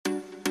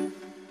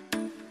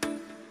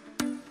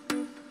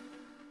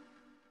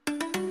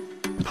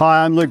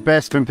Hi, I'm Luke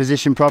Best from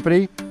Position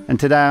Property, and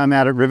today I'm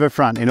out at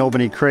Riverfront in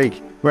Albany Creek,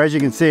 where as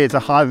you can see it's a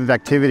hive of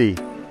activity.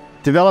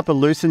 Developer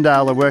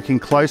Lucindale are working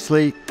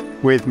closely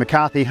with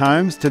McCarthy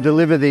Homes to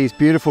deliver these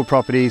beautiful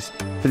properties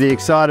for the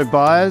excited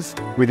buyers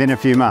within a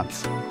few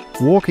months.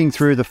 Walking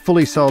through the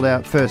fully sold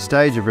out first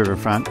stage of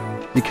Riverfront,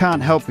 you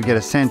can't help but get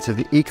a sense of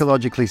the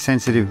ecologically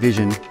sensitive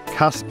vision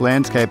Cusp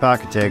Landscape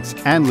Architects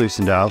and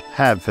Lucindale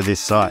have for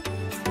this site.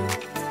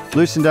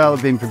 Lucindale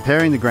have been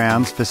preparing the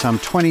grounds for some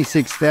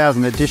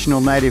 26,000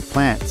 additional native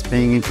plants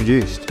being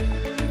introduced.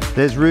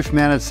 There's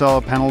roof-mounted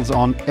solar panels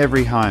on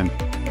every home.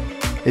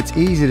 It's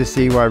easy to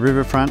see why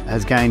Riverfront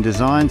has gained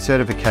design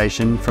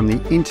certification from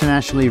the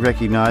internationally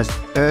recognised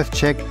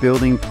EarthCheck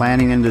Building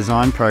Planning and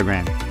Design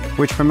program,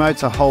 which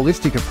promotes a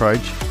holistic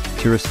approach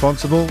to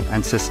responsible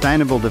and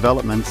sustainable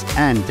developments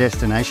and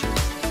destinations.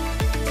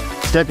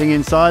 Stepping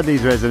inside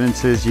these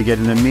residences, you get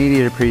an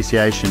immediate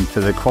appreciation for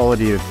the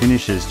quality of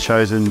finishes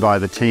chosen by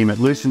the team at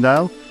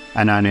Lucindale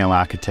and O'Neill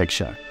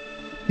Architecture.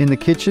 In the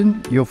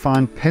kitchen, you'll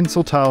find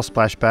pencil tile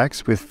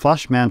splashbacks with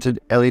flush-mounted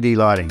LED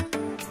lighting.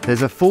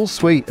 There's a full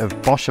suite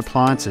of Bosch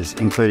appliances,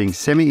 including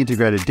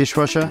semi-integrated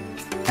dishwasher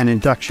and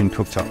induction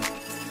cooktop.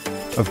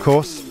 Of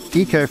course,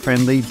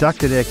 eco-friendly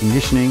ducted air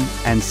conditioning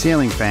and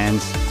ceiling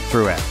fans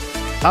throughout.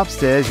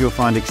 Upstairs, you'll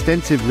find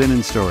extensive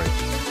linen storage.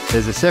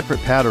 There's a separate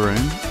powder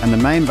room, and the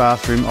main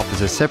bathroom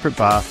offers a separate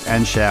bath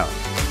and shower.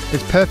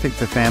 It's perfect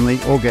for family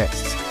or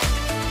guests.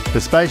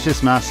 The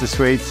spacious master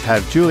suites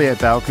have Juliet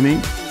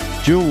balcony,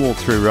 dual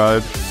walk-through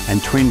robe,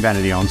 and twin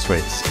vanity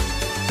en-suites.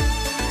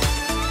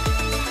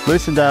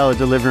 Lucindale are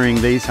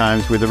delivering these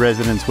homes with the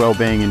residents'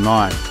 well-being in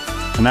mind,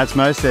 and that's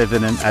most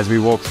evident as we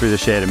walk through the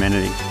shared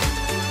amenity.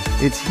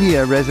 It's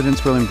here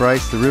residents will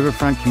embrace the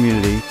Riverfront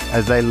community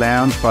as they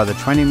lounge by the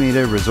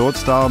 20-metre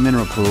resort-style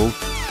mineral pool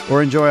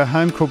or enjoy a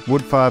home-cooked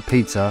wood-fire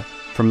pizza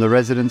from the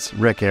residents'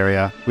 rec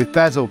area, with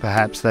basil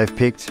perhaps they've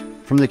picked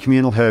from the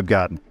communal herb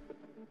garden.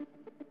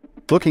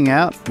 Looking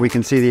out, we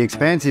can see the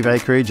expansive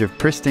acreage of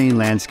pristine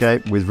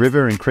landscape with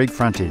river and creek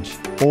frontage,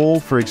 all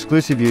for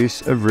exclusive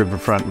use of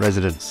Riverfront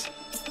residents.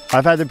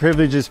 I've had the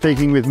privilege of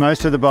speaking with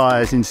most of the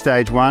buyers in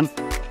Stage 1.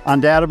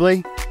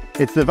 Undoubtedly,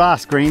 it's the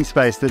vast green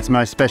space that's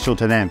most special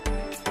to them.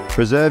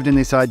 Preserved in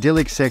this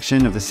idyllic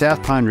section of the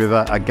South Pine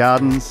River are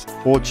gardens,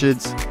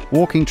 orchards,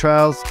 walking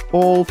trails,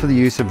 all for the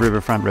use of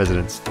Riverfront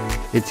residents.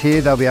 It's here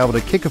they'll be able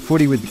to kick a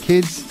footy with the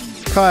kids,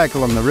 kayak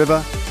along the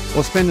river,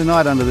 or spend a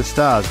night under the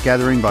stars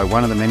gathering by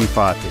one of the many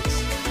fire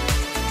pits.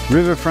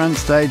 Riverfront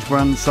Stage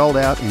 1 sold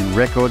out in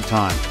record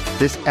time.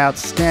 This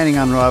outstanding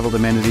unrivaled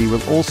amenity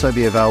will also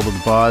be available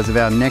to buyers of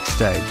our next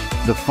stage,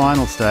 the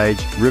final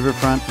stage,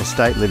 Riverfront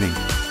Estate Living.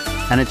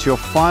 And it's your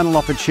final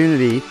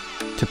opportunity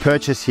to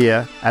purchase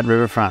here at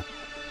Riverfront.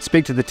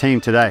 Speak to the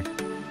team today.